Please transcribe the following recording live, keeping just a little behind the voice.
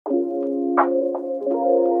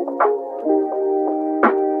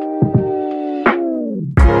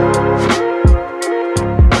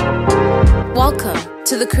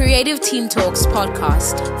the Creative Team Talks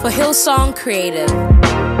podcast for Hillsong Creative.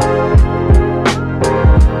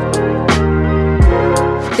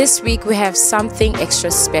 This week we have something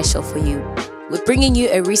extra special for you. We're bringing you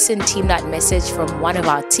a recent Team Night message from one of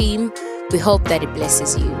our team. We hope that it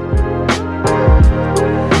blesses you.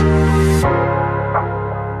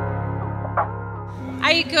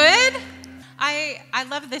 Are you good? I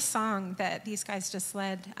love this song that these guys just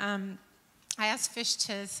led. I asked Fish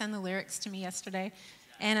to send the lyrics to me yesterday,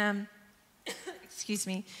 and excuse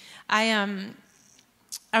me, I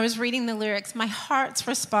was reading the lyrics. My heart's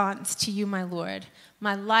response to you, my Lord.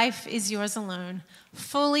 My life is yours alone,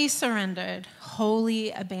 fully surrendered,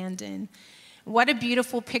 wholly abandoned. What a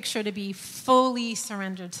beautiful picture to be fully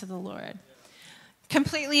surrendered to the Lord.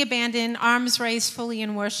 Completely abandoned, arms raised fully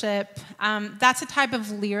in worship. That's a type of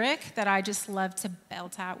lyric that I just love to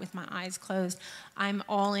belt out with my eyes closed. I'm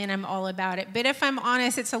all in, I'm all about it. But if I'm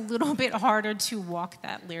honest, it's a little bit harder to walk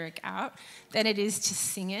that lyric out than it is to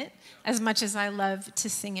sing it, as much as I love to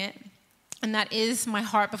sing it. And that is my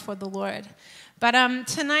heart before the Lord. But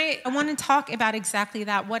tonight, I want to talk about exactly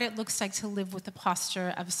that, what it looks like to live with the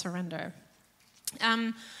posture of surrender.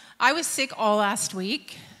 I was sick all last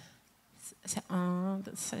week. Oh,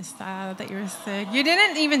 that's so sad that you were sick. You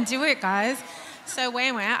didn't even do it, guys. So wait.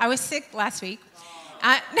 I was sick last week.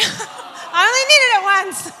 I only needed it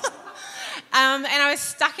once. And I was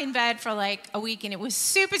stuck in bed for like a week, and it was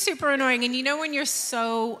super, super annoying. And you know when you're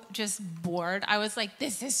so just bored? I was like,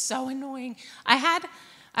 this is so annoying. I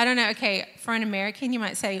don't know, okay, for an American, you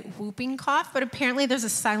might say whooping cough, but apparently there's a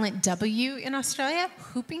silent W in Australia.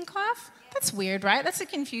 Whooping cough? That's weird, right? That's a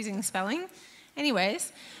confusing spelling.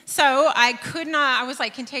 Anyways, so I was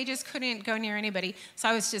like contagious, couldn't go near anybody. So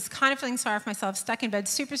I was just kind of feeling sorry for myself, stuck in bed,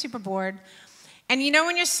 super, super bored. And you know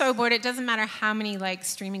when you're so bored, it doesn't matter how many like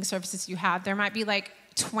streaming services you have. There might be like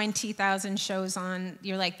 20,000 shows on.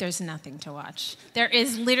 You're like, there's nothing to watch. There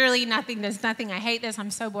is literally nothing. There's nothing. I hate this. I'm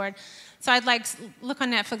so bored. So I'd like look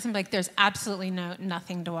on Netflix and be like, there's absolutely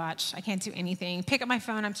nothing to watch. I can't do anything. Pick up my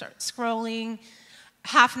phone. I'm start scrolling.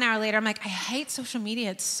 Half an hour later, I'm like, I hate social media.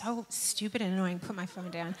 It's so stupid and annoying. Put my phone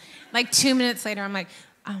down. Like 2 minutes later, I'm like,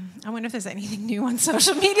 I wonder if there's anything new on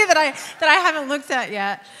social media that I haven't looked at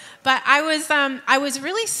yet. But I was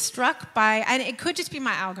really struck by, and it could just be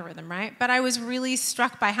my algorithm, right? But I was really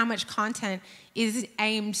struck by how much content is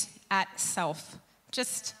aimed at self,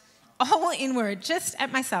 just all inward, just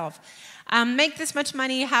at myself. Make this much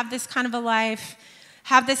money, have this kind of a life.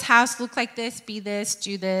 Have this house look like this, be this,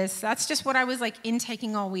 do this. That's just what I was like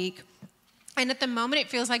intaking all week. And at the moment, it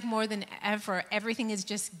feels like more than ever, everything is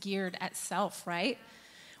just geared at self, right?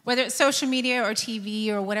 Whether it's social media or TV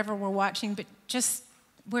or whatever we're watching, but just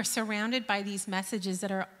we're surrounded by these messages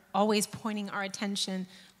that are always pointing our attention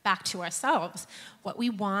back to ourselves. What we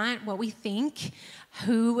want, what we think,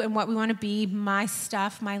 who and what we want to be, my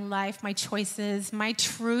stuff, my life, my choices, my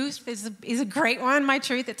truth is a great one. My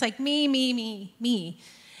truth, it's like me.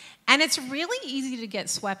 And it's really easy to get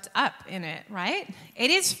swept up in it, right? It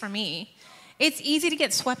is for me. It's easy to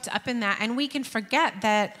get swept up in that, and we can forget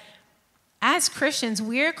that as Christians,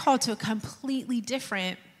 we're called to a completely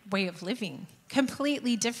different way of living,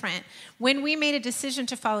 completely different. When we made a decision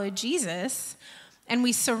to follow Jesus, and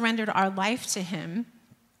we surrendered our life to him,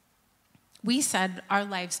 we said our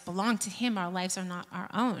lives belong to him, our lives are not our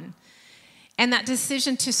own. And that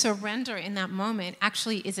decision to surrender in that moment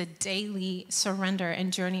actually is a daily surrender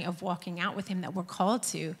and journey of walking out with him that we're called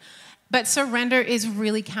to. But surrender is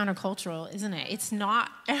really countercultural, isn't it? It's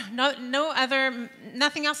not,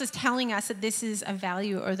 nothing else is telling us that this is a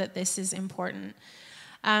value or that this is important.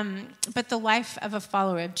 But the life of a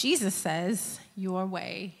follower of Jesus says, your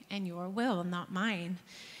way and your will, not mine.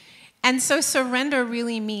 And so surrender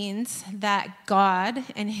really means that God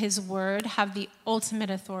and his word have the ultimate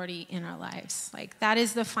authority in our lives. Like that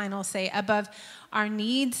is the final say above our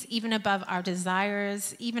needs, even above our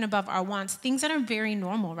desires, even above our wants, things that are very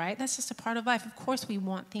normal, right? That's just a part of life. Of course we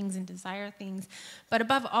want things and desire things. But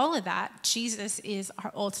above all of that, Jesus is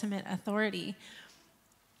our ultimate authority.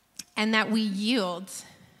 And that we yield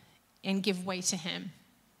and give way to him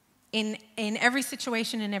in every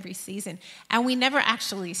situation, in every season. And we never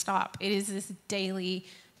actually stop. It is this daily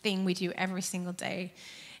thing we do every single day.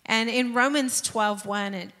 And in Romans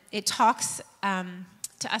 12:1, it talks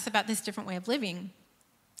to us about this different way of living.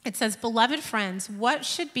 It says, beloved friends, what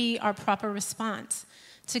should be our proper response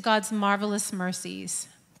to God's marvelous mercies?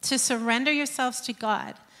 To surrender yourselves to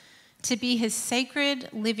God, to be his sacred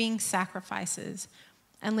living sacrifices,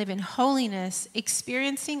 and live in holiness,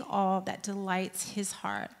 experiencing all that delights his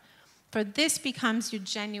heart. For this becomes your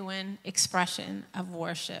genuine expression of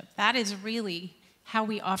worship. That is really how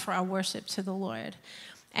we offer our worship to the Lord.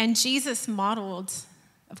 And Jesus modeled,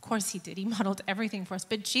 of course he did, he modeled everything for us,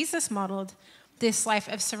 but Jesus modeled this life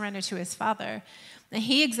of surrender to his Father. And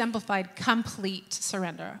he exemplified complete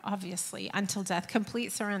surrender, obviously, until death,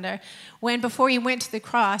 complete surrender. When before he went to the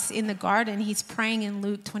cross in the garden, he's praying in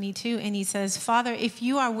Luke 22, and he says, Father, if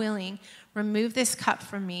you are willing, remove this cup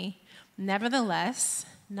from me. Nevertheless,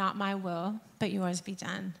 not my will, but yours be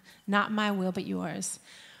done. Not my will, but yours.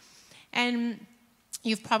 And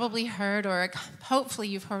you've probably heard, or hopefully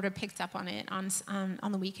you've heard or picked up on it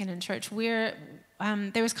on the weekend in church.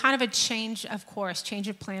 There was kind of a change of course, change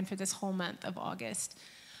of plan for this whole month of August.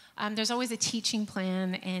 There's always a teaching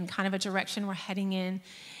plan and kind of a direction we're heading in.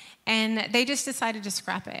 And they just decided to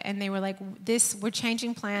scrap it. And they were like, we're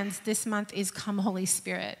changing plans. This month is Come Holy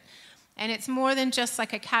Spirit. And it's more than just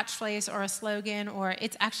like a catchphrase or a slogan, or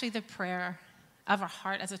it's actually the prayer of our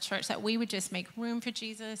heart as a church, that we would just make room for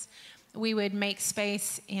Jesus. We would make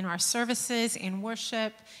space in our services, in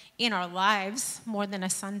worship, in our lives, more than a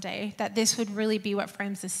Sunday, that this would really be what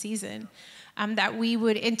frames the season, that we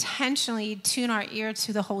would intentionally tune our ear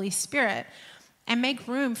to the Holy Spirit and make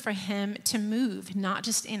room for him to move, not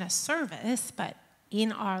just in a service, but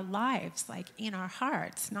in our lives, like in our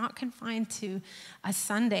hearts, not confined to a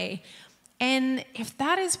Sunday. And if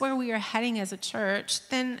that is where we are heading as a church,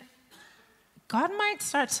 then God might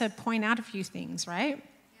start to point out a few things, right?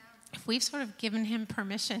 If we've sort of given him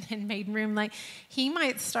permission and made room, like he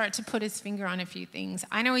might start to put his finger on a few things.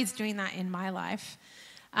 I know he's doing that in my life.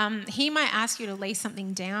 He might ask you to lay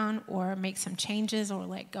something down or make some changes or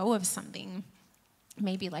let go of something,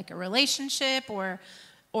 maybe like a relationship or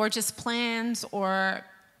just plans or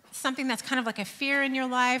something that's kind of like a fear in your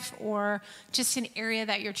life, or just an area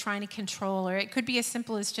that you're trying to control. Or it could be as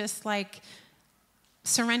simple as just like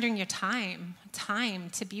surrendering your time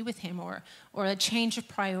to be with him, or a change of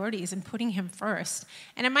priorities and putting him first.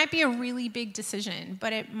 And it might be a really big decision,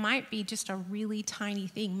 but it might be just a really tiny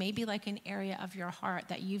thing, maybe like an area of your heart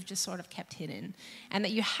that you've just sort of kept hidden and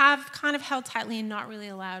that you have kind of held tightly and not really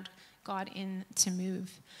allowed God in to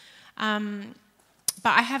move.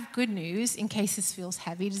 But I have good news in case this feels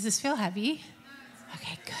heavy. Does this feel heavy?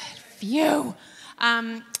 Okay, good. Phew.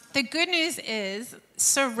 The good news is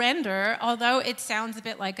surrender, although it sounds a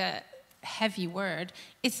bit like a heavy word,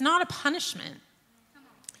 it's not a punishment.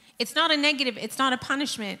 It's not a negative. It's not a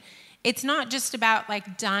punishment. It's not just about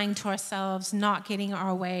like dying to ourselves, not getting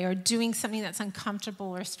our way, or doing something that's uncomfortable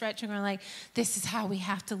or stretching, or like, this is how we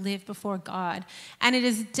have to live before God. And it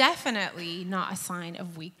is definitely not a sign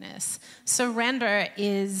of weakness. Surrender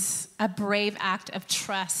is a brave act of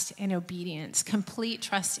trust and obedience, complete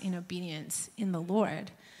trust and obedience in the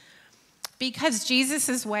Lord. Because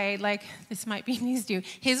Jesus' way, like, this might be news to you,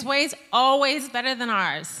 his way is always better than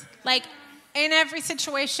ours. Like, in every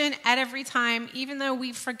situation, at every time, even though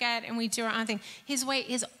we forget and we do our own thing, his way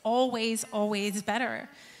is always, always better.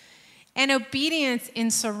 And obedience in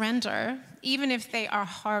surrender, even if they are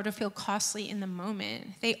hard or feel costly in the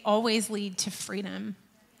moment, they always lead to freedom.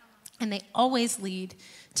 And they always lead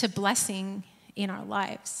to blessing in our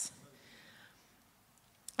lives.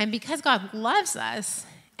 And because God loves us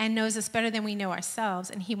and knows us better than we know ourselves,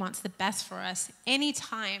 and he wants the best for us,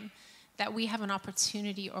 anytime that we have an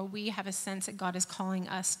opportunity or we have a sense that God is calling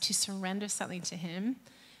us to surrender something to him,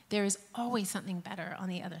 there is always something better on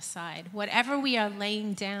the other side. Whatever we are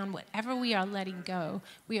laying down, whatever we are letting go,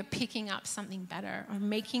 we are picking up something better or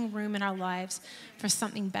making room in our lives for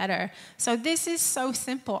something better. So this is so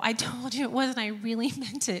simple. I told you it wasn't. I really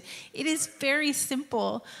meant it. It is very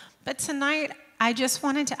simple. But tonight, I just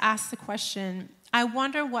wanted to ask the question, I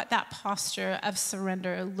wonder what that posture of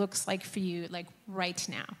surrender looks like for you, like right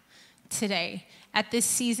now, today, at this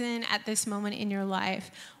season, at this moment in your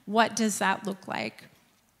life. What does that look like?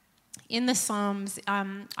 In the Psalms,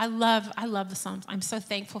 I love the Psalms. I'm so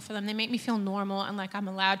thankful for them. They make me feel normal and like I'm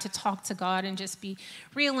allowed to talk to God and just be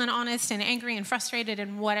real and honest and angry and frustrated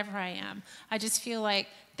and whatever I am. I just feel like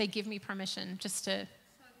they give me permission just to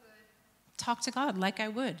talk to God like I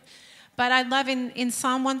would. But I love in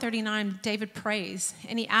Psalm 139, David prays,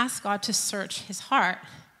 and he asks God to search his heart.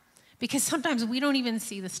 Because sometimes we don't even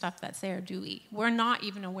see the stuff that's there, do we? We're not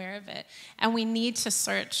even aware of it. And we need to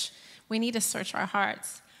search our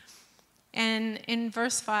hearts. And in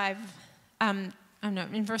verse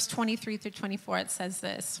 23 through 24, it says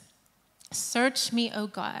this: "Search me, O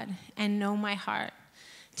God, and know my heart.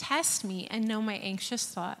 Test me and know my anxious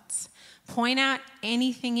thoughts. Point out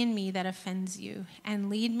anything in me that offends you, and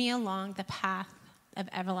lead me along the path of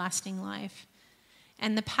everlasting life."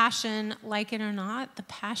 And the Passion, like it or not, the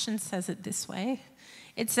Passion says it this way.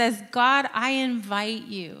 It says, "God, I invite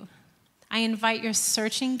you. I invite your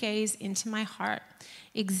searching gaze into my heart.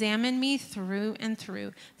 Examine me through and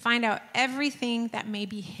through. Find out everything that may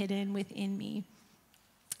be hidden within me.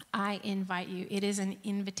 I invite you. It is an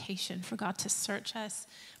invitation for God to search us,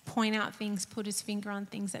 point out things, put his finger on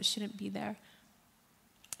things that shouldn't be there.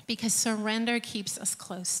 Because surrender keeps us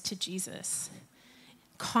close to Jesus.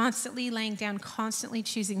 Constantly laying down, constantly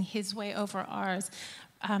choosing his way over ours,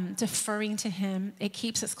 deferring to him. It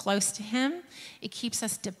keeps us close to him. It keeps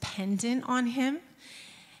us dependent on him.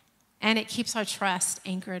 And it keeps our trust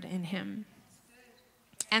anchored in him.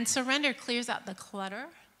 And surrender clears out the clutter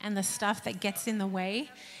and the stuff that gets in the way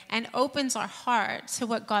and opens our heart to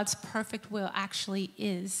what God's perfect will actually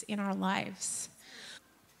is in our lives.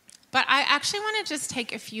 But I actually want to just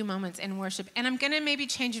take a few moments in worship, and I'm going to maybe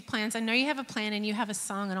change your plans. I know you have a plan and you have a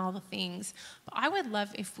song and all the things, but I would love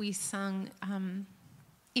if we sung,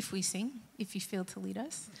 if you feel to lead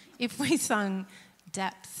us, if we sung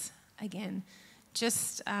Depths again.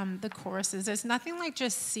 Just the choruses. There's nothing like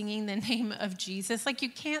just singing the name of Jesus. Like, you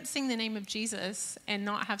can't sing the name of Jesus and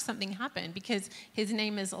not have something happen because his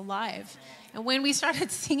name is alive. And when we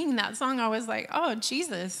started singing that song, I was like, oh,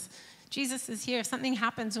 Jesus is here. Something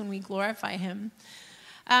happens when we glorify him.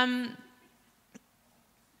 I'm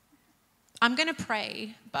going to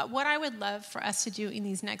pray, but what I would love for us to do in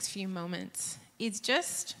these next few moments is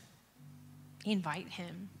just invite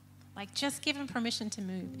him. Like, just give him permission to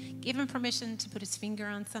move. Give him permission to put his finger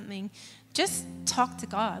on something. Just talk to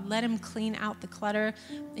God. Let him clean out the clutter.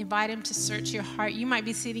 Invite him to search your heart. You might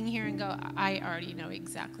be sitting here and go, I already know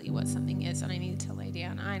exactly what something is and I need to lay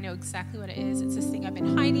down. I know exactly what it is. It's this thing I've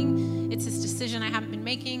been hiding. It's this decision I haven't been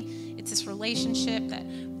making. It's this relationship that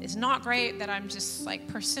is not great that I'm just like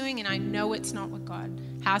pursuing, and I know it's not what God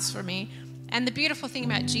has for me. And the beautiful thing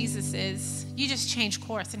about Jesus is you just change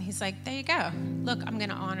course, and he's like, there you go. Look, I'm going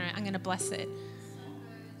to honor it. I'm going to bless it.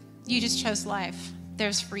 You just chose life.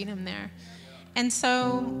 There's freedom there. And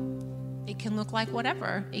so it can look like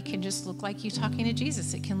whatever. It can just look like you talking to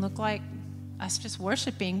Jesus. It can look like us just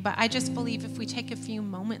worshiping. But I just believe if we take a few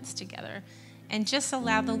moments together and just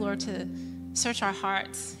allow the Lord to search our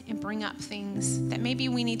hearts and bring up things that maybe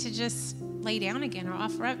we need to just lay down again or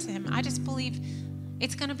offer up to him, I just believe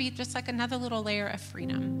it's going to be just like another little layer of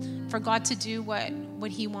freedom for God to do what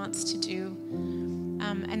he wants to do.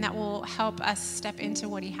 And that will help us step into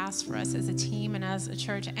what he has for us as a team and as a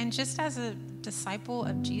church and just as a disciple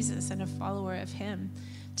of Jesus and a follower of him,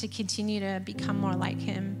 to continue to become more like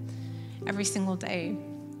him every single day.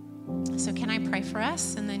 So can I pray for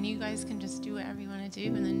us? And then you guys can just do whatever you want to do.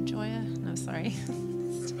 And then Joya, no, sorry.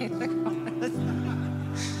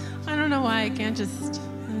 I don't know why I can't just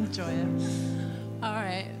enjoy it. All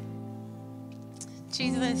right.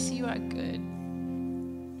 Jesus, you are good.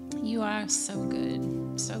 You are so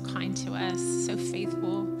good, so kind to us, so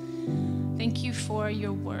faithful. Thank you for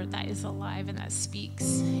your word that is alive and that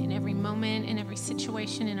speaks in every moment, in every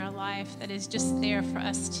situation in our life, that is just there for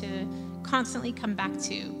us to constantly come back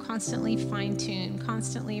to, constantly fine-tune,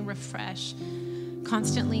 constantly refresh,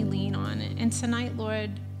 constantly lean on. And tonight,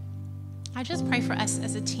 Lord, I just pray for us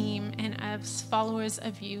as a team and as followers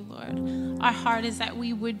of you, Lord. Our heart is that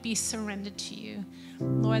we would be surrendered to you.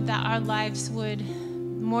 Lord, that our lives would,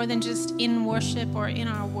 more than just in worship or in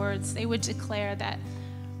our words, they would declare that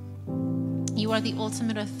you are the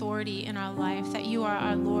ultimate authority in our life, that you are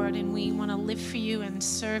our Lord, and we want to live for you and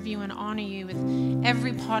serve you and honor you with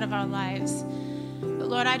every part of our lives. But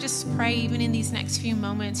Lord, I just pray even in these next few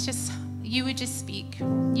moments, just you would just speak.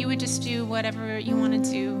 You would just do whatever you want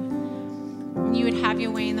to do. You would have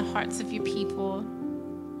your way in the hearts of your people.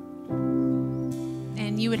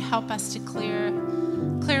 And you would help us to clear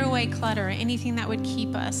away clutter, anything that would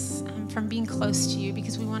keep us from being close to you,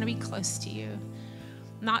 because we want to be close to you.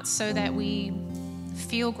 Not so that we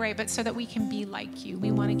feel great, but so that we can be like you.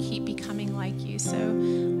 We want to keep becoming like you.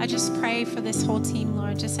 So I just pray for this whole team,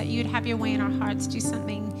 Lord, just that you'd have your way in our hearts, do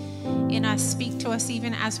something in us, speak to us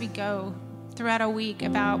even as we go throughout our week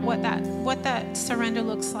about what that surrender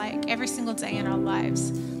looks like every single day in our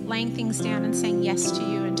lives, laying things down and saying yes to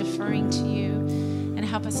you and deferring to you, and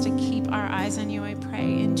help us to keep our eyes on you, I pray,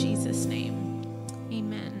 in Jesus' name.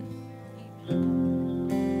 Amen. Amen.